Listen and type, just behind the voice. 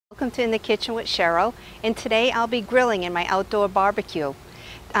welcome to In the Kitchen with Cheryl, and today I'll be grilling in my outdoor barbecue.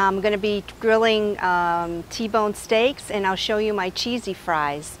 I'm going to be grilling T-bone steaks, and I'll show you my cheesy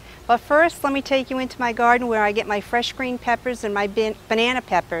fries. But first, let me take you into my garden where I get my fresh green peppers and my banana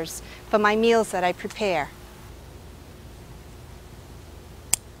peppers for my meals that I prepare.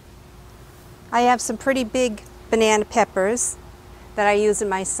 I have some pretty big banana peppers that I use in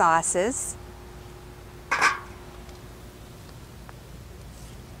my sauces.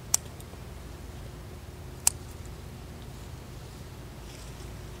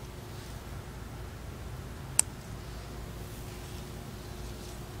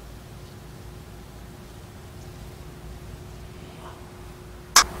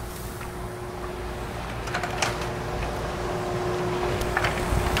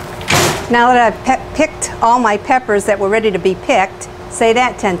 Now that I've picked all my peppers that were ready to be picked, say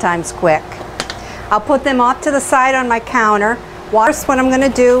that 10 times quick, I'll put them off to the side on my counter. First, what I'm going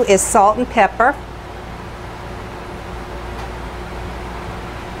to do is salt and pepper.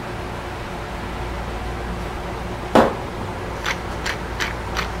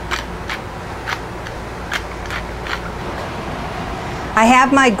 I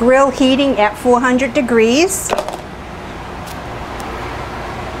have my grill heating at 400 degrees.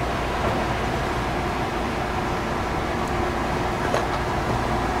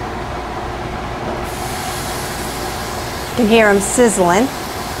 You can hear them sizzling.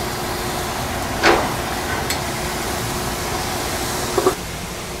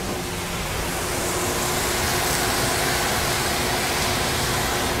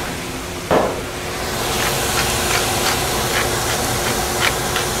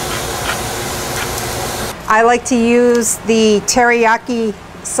 I like to use the teriyaki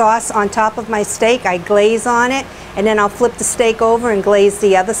sauce on top of my steak. I glaze on it, and then I'll flip the steak over and glaze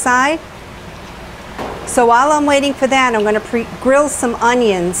the other side. So while I'm waiting for that, I'm going to grill some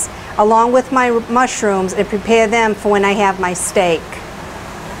onions along with my mushrooms and prepare them for when I have my steak.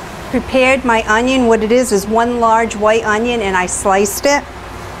 Prepared my onion. What it is one large white onion, and I sliced it.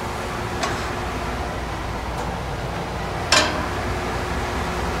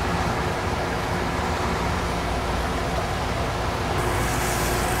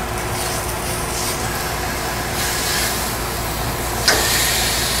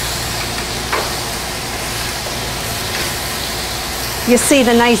 You see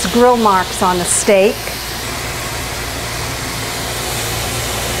the nice grill marks on the steak.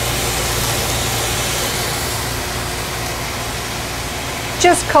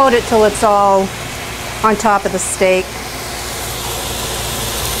 Just coat it till it's all on top of the steak.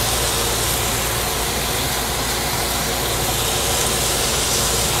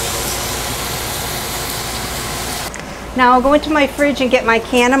 Now I'll go into my fridge and get my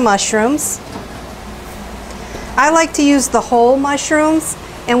can of mushrooms. I like to use the whole mushrooms,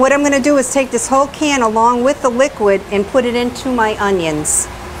 and what I'm going to do is take this whole can along with the liquid and put it into my onions.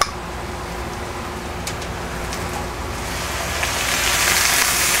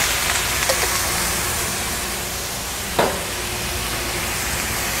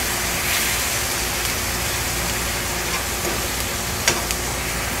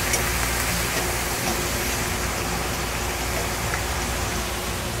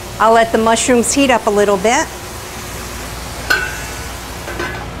 I'll let the mushrooms heat up a little bit.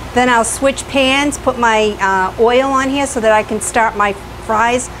 Then I'll switch pans, put my oil on here so that I can start my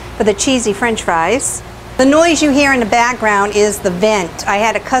fries for the cheesy French fries. The noise you hear in the background is the vent. I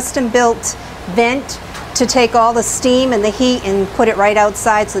had a custom built vent to take all the steam and the heat and put it right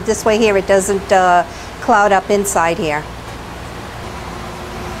outside, so this way here it doesn't cloud up inside here.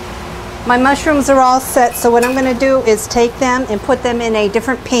 My mushrooms are all set, so what I'm going to do is take them and put them in a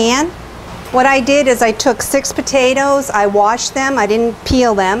different pan. What I did is I took 6 potatoes, I washed them, I didn't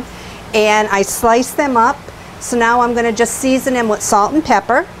peel them, and I sliced them up. So now I'm going to just season them with salt and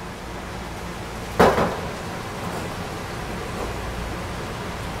pepper.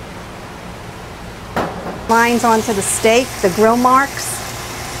 Lines onto the steak, the grill marks.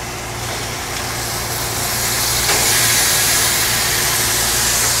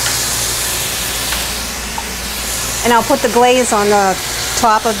 And I'll put the glaze on the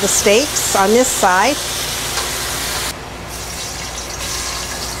top of the steaks on this side.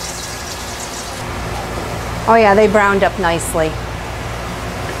 Oh yeah, they browned up nicely.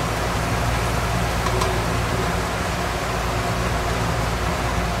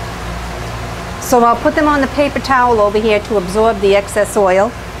 So I'll put them on the paper towel over here to absorb the excess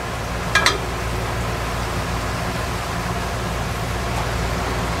oil.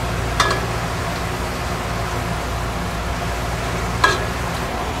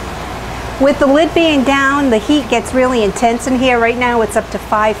 With the lid being down, the heat gets really intense in here. Right now it's up to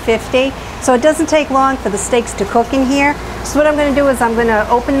 550, so it doesn't take long for the steaks to cook in here. So what I'm going to do is I'm going to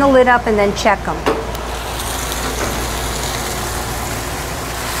open the lid up and then check them.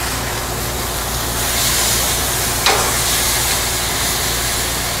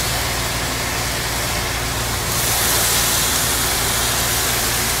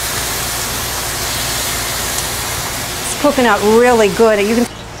 It's cooking out really good. You can.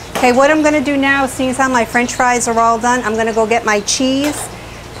 Okay, what I'm going to do now, seeing as how my French fries are all done, I'm going to go get my cheese,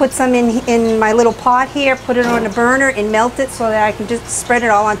 put some in my little pot here, put it on the burner and melt it so that I can just spread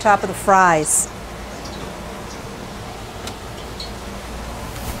it all on top of the fries.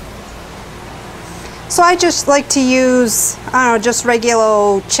 So I just like to use, I don't know, just regular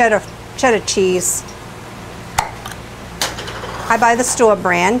old cheddar cheese. I buy the store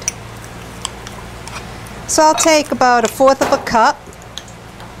brand. So I'll take about 1/4 of a cup.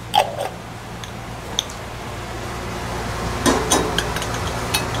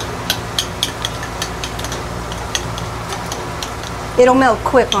 It'll melt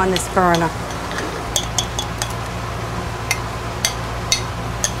quick on this burner.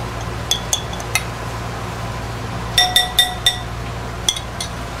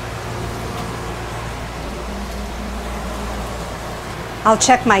 I'll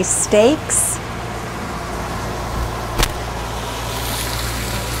check my steaks.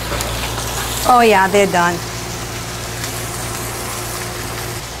 Oh yeah, they're done.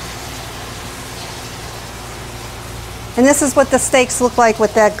 And this is what the steaks look like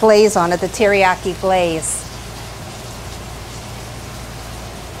with that glaze on it, the teriyaki glaze.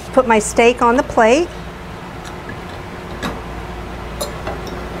 Put my steak on the plate.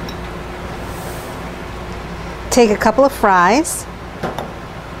 Take a couple of fries.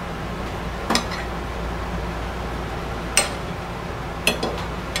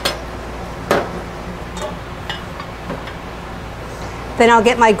 Then I'll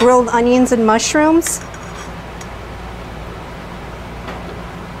get my grilled onions and mushrooms.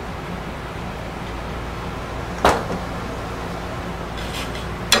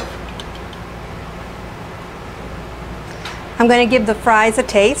 I'm going to give the fries a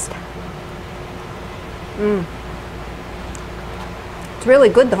taste. It's really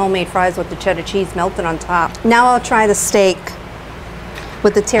good, the homemade fries with the cheddar cheese melted on top. Now I'll try the steak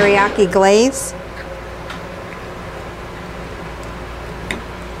with the teriyaki glaze.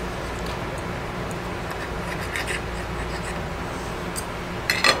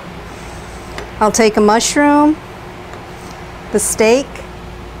 I'll take a mushroom, the steak.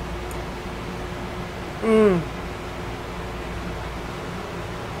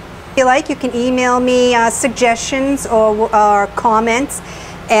 If you like, you can email me suggestions or comments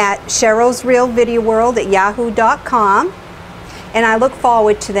at cherylsrealvideoworld@yahoo.com, and I look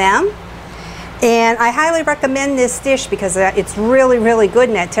forward to them. And I highly recommend this dish because it's really, really good,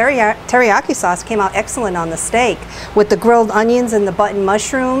 and that teriyaki sauce came out excellent on the steak with the grilled onions and the button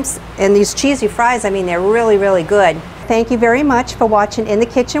mushrooms and these cheesy fries. I mean, they're really, really good. Thank you very much for watching In the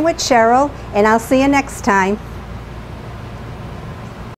Kitchen with Cheryl, and I'll see you next time.